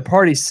you get at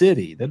Party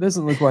City. That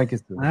doesn't look like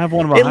it's. I have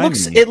one It behind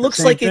looks me. it looks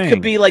Same like thing. it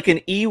could be like an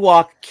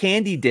Ewok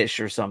candy dish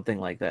or something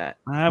like that.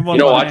 I have one.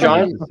 You know what,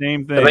 behind me. John?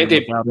 Same thing. I think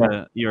they-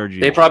 without the ERG.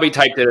 They probably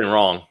typed it in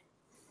wrong.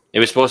 It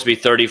was supposed to be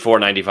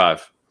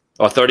 $34.95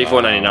 or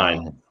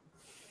 $34.99.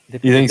 They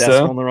put You think the so?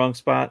 decimal in the wrong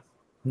spot.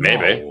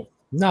 Maybe.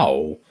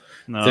 No.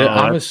 no, They're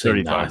that's honestly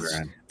 35 not.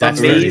 grand. That's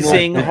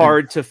Amazing, very-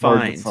 hard to Hard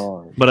find. to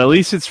find. But at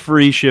least it's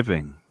free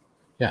shipping.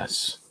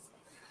 Yes.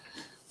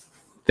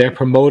 They're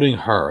promoting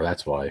her.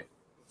 That's why.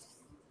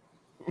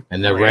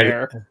 And the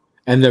Rare.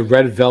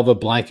 red velvet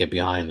blanket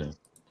behind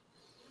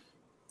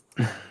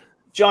her.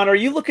 John, are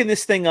you looking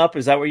this thing up?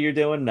 Is that what you're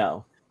doing?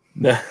 No.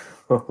 No.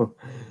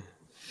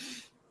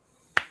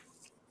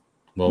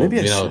 Well, Maybe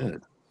I you know,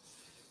 should.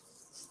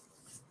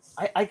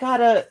 I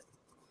gotta.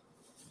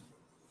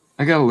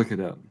 I gotta look it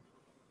up.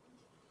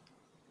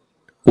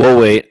 We'll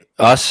wait.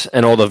 Us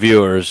and all the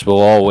viewers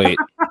will all wait.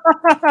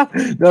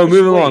 No,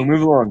 move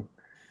along.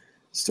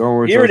 Star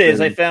Wars. Here it is.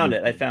 Arcade.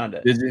 I found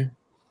it. Did you?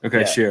 Okay,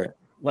 Yeah. share it.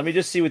 Let me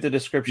just see what the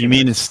description You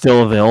mean is. it's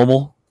still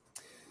available?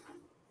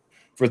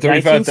 For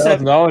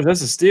 $35,000,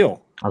 that's a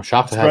steal. I'm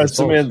shocked to have Surprised it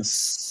some sold. man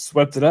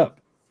swept it up.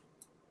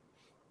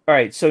 All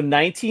right, so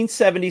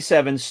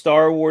 1977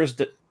 Star Wars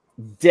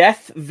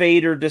Death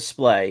Vader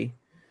display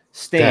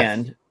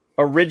stand,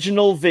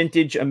 original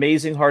vintage,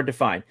 amazing, hard to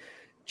find.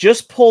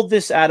 Just pulled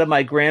this out of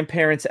my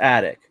grandparents'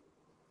 attic.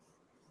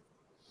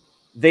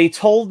 They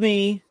told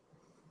me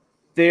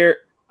their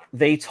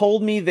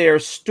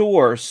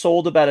store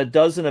sold about a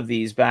dozen of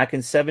these back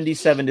in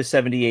 77 to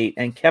 78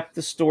 and kept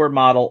the store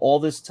model all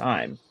this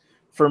time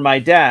for my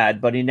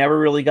dad, but he never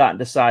really got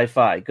into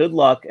sci-fi. Good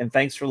luck and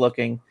thanks for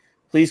looking.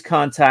 Please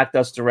contact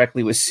us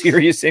directly with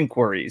serious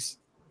inquiries.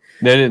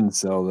 They didn't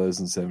sell those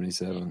in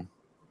 77.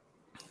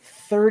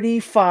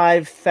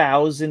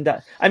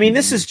 $35,000. I mean,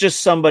 this is just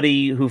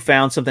somebody who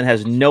found something,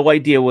 has no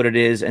idea what it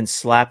is, and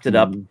slapped it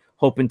up,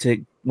 hoping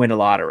to win a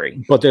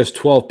lottery. But there's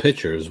 12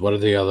 pictures. What are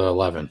the other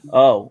 11?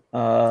 Oh,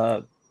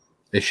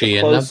 Is she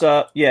in them? close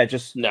up. Yeah,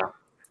 just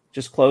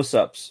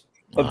close-ups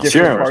of Oh, different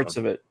sure. parts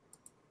of it.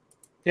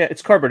 Yeah,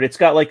 it's cardboard. It's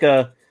got like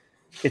a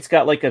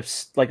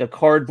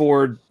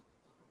cardboard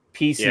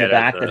piece in the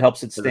back that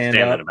helps it stand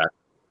up. in the back.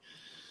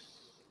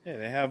 Yeah,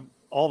 they have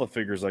all the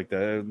figures like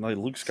that. Like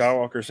Luke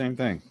Skywalker, same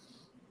thing.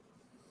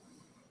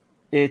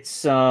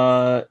 It's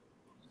not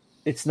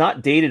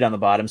dated on the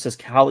bottom. It says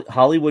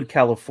Hollywood,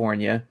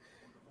 California,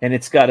 and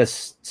it's got a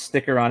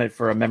sticker on it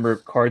for a member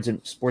of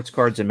sports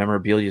cards and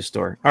memorabilia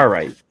store. All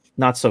right,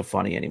 not so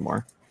funny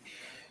anymore.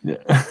 Yeah.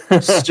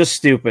 It's just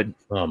stupid.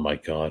 Oh my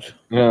god.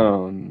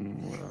 No.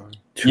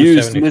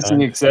 Used $275.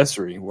 missing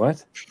accessory.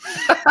 What?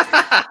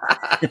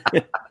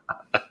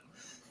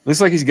 Looks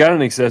like he's got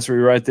an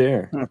accessory right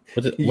there. What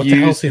the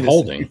hell is he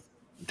holding?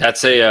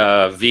 That's a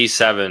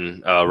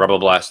V7 Rebel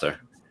Blaster.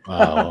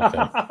 Oh,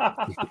 okay.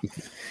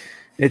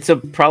 It's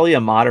probably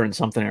a modern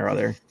something or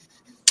other.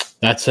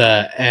 That's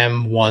a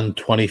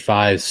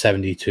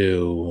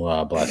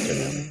M12572 blaster.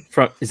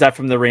 Is that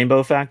from the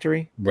Rainbow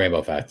Factory?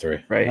 Rainbow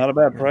Factory. Right. Not a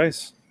bad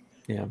price.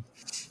 Yeah.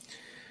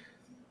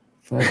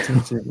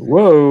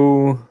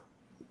 Whoa.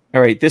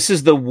 All right. This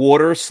is the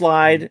water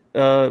slide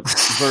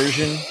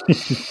version.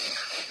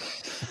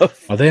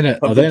 Are they in a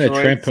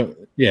droids. trampoline?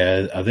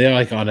 Yeah, are they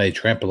like on a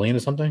trampoline or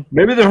something?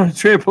 Maybe they're on a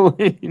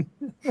trampoline.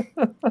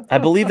 I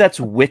believe that's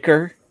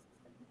wicker.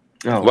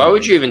 Oh, Why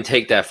would you even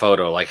take that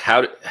photo? Like,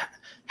 how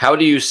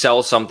do you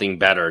sell something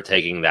better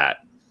taking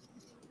that?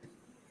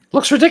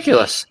 Looks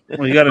ridiculous.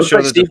 Well, you got to Looks show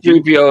like that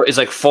C-3PO is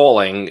like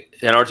falling,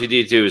 and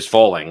R2-D2 is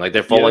falling. Like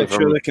they're falling show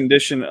from. the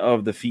condition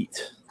of the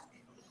feet.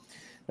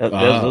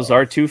 Those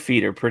R2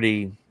 feet are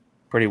pretty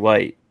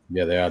white.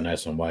 Yeah, they are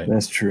nice and white.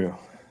 That's true.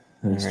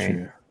 That's All right.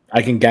 true.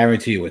 I can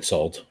guarantee you it's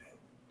sold.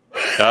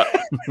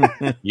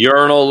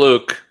 Urinal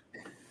Luke.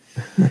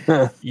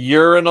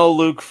 Urinal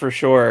Luke for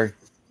sure.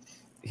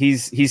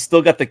 He's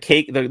still got the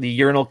cake, the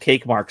urinal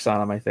cake marks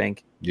on him, I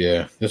think.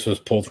 Yeah, this was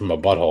pulled from a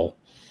butthole.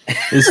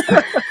 His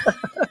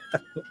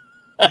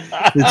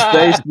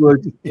face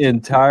looked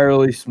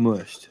entirely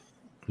smushed.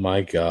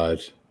 My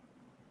God.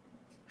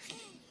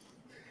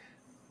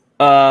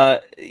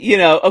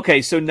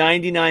 Okay, so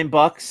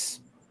 $99.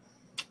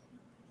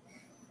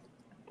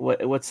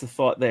 What's the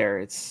thought there?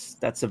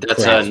 That's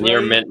a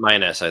near mint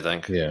minus, I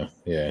think. Yeah.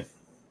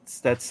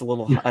 That's a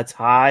little. That's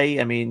high.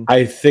 I mean,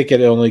 I think it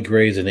only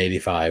grades an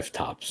 85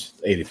 tops.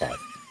 85.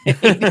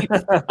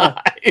 85.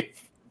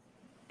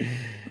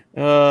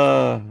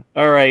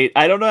 All right.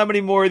 I don't know how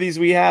many more of these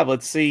we have.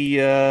 Let's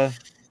see. I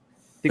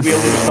think we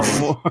only have a couple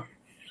more.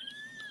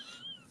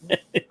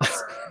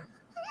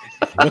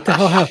 What the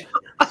hell?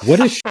 What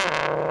is?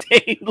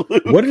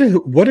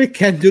 What did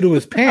Ken do to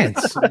his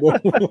pants?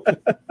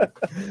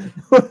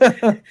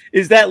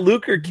 Is that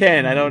Luke or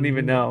Ken? I don't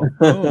even know.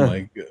 Oh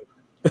my god!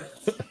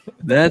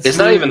 It's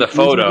not even the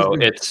photo.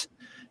 It's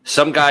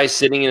some guy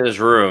sitting in his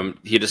room.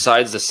 He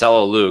decides to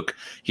sell a Luke.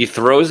 He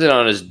throws it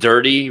on his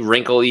dirty,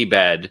 wrinkly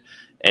bed,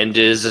 and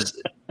there's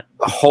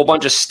a whole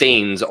bunch of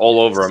stains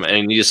all over him.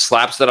 And he just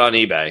slaps it on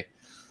eBay.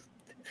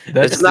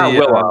 It's not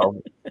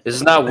Willow. This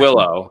is not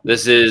Willow.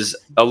 This is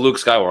a Luke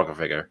Skywalker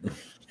figure.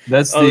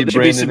 That's there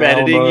should be some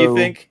editing, you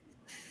think?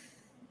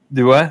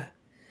 Do what?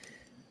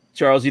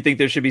 Charles, you think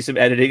there should be some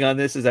editing on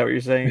this? Is that what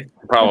you're saying?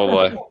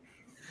 Probably.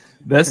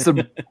 That's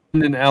the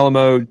Brandon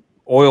Alamo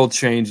oil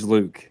change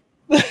Luke.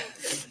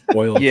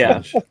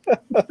 Change.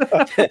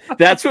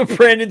 That's what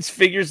Brandon's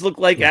figures look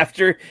like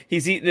after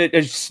he's eaten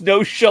a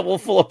snow shovel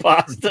full of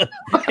pasta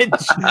and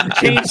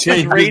changed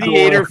his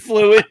radiator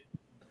fluid.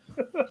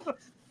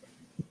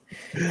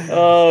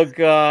 Oh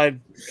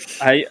God!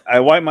 I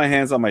wipe my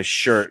hands on my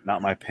shirt,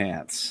 not my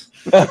pants.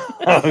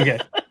 Okay.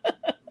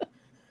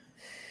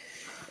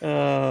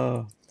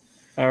 All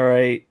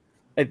right.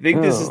 I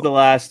think this is the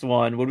last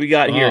one. What do we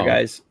got here,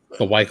 guys?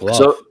 The white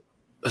glove.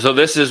 So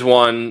this is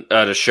one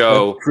to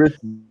show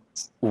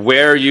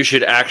where you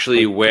should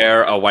actually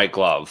wear a white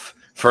glove.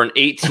 For an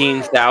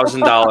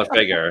 $18,000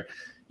 figure,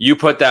 you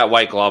put that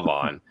white glove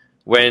on.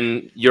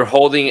 When you're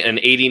holding an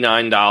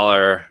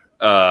 $89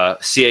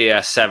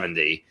 CAS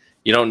 70,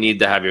 you don't need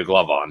to have your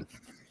glove on.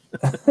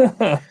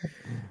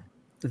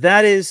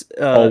 That is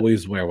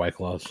always wear white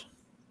gloves.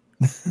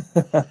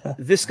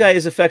 This guy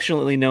is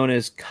affectionately known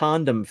as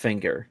Condom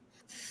Finger.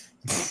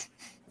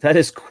 That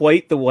is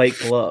quite the white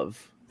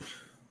glove.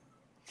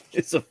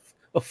 It's a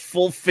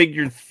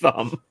full-figured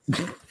thumb.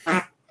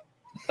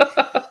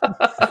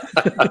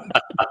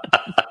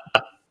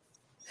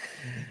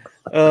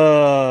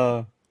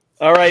 All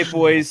right,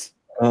 boys.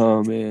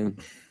 Oh man.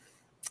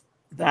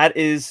 That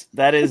is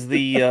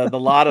the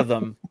lot of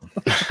them.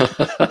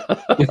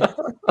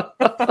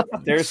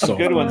 There's some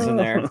good ones in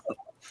there.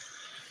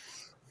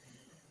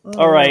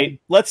 All right,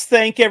 let's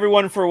thank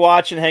everyone for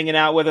watching, hanging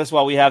out with us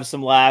while we have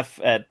some laugh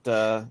at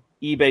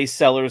eBay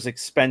sellers'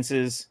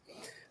 expenses.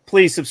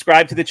 Please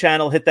subscribe to the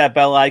channel, hit that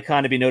bell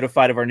icon to be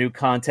notified of our new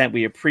content.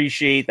 We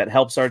appreciate that.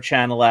 Helps our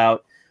channel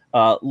out.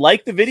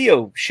 Like the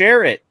video,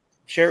 share it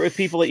with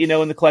people that you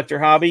know in the collector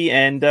hobby,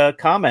 and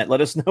comment.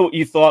 Let us know what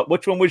you thought.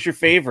 Which one was your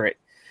favorite?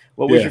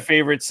 What was your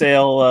favorite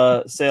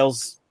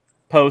sales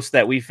post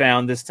that we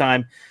found this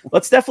time?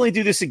 Let's definitely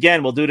do this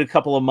again. We'll do it a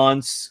couple of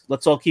months.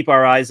 Let's all keep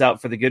our eyes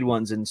out for the good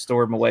ones and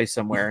store them away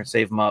somewhere,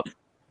 save them up.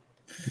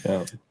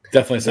 Yeah,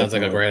 definitely sounds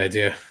like a great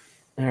idea.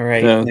 All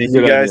right. Yeah, if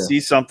you guys see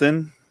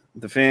something,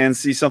 the fans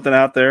see something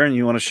out there and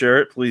you want to share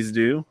it, please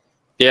do.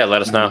 Yeah,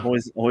 let us know.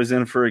 Always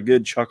in for a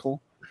good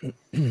chuckle.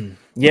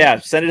 Yeah,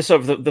 send it us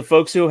over. The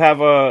folks who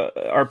have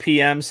our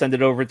PM, send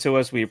it over to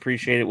us. We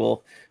appreciate it.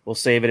 We'll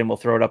save it and we'll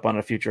throw it up on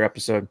a future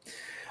episode.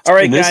 All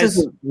right, guys. This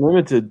isn't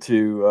limited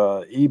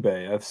to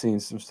eBay. I've seen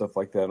some stuff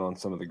like that on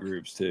some of the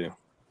groups too.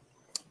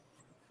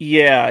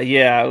 Yeah.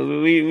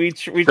 We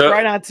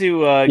try not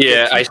to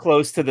get too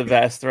close to the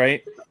vest,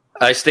 right?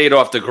 I stayed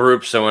off the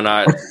group, so we're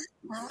not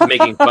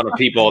making fun of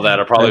people that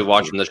are probably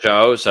watching the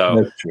show.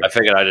 So I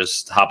figured I'd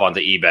just hop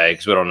onto eBay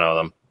because we don't know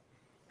them.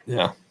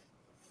 Yeah.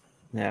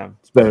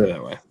 It's better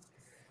that way.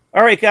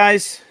 All right,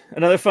 guys.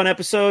 Another fun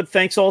episode.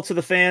 Thanks all to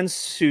the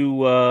fans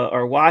who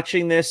are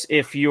watching this.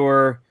 If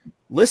you're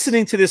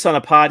listening to this on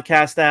a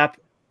podcast app,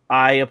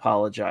 I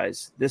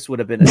apologize. This would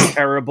have been a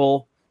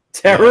terrible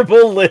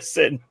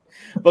listen.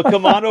 But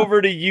come on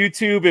over to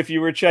YouTube if you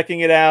were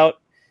checking it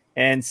out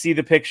and see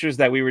the pictures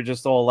that we were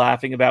just all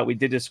laughing about. We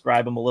did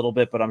describe them a little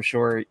bit, but I'm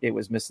sure it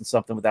was missing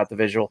something without the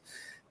visual.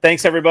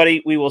 Thanks,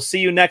 everybody. We will see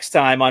you next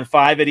time on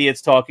 5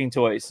 Idiots Talking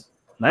Toys.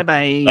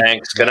 Bye-bye.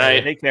 Thanks. Good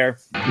night. Take care.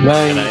 Bye.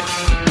 Good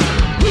night.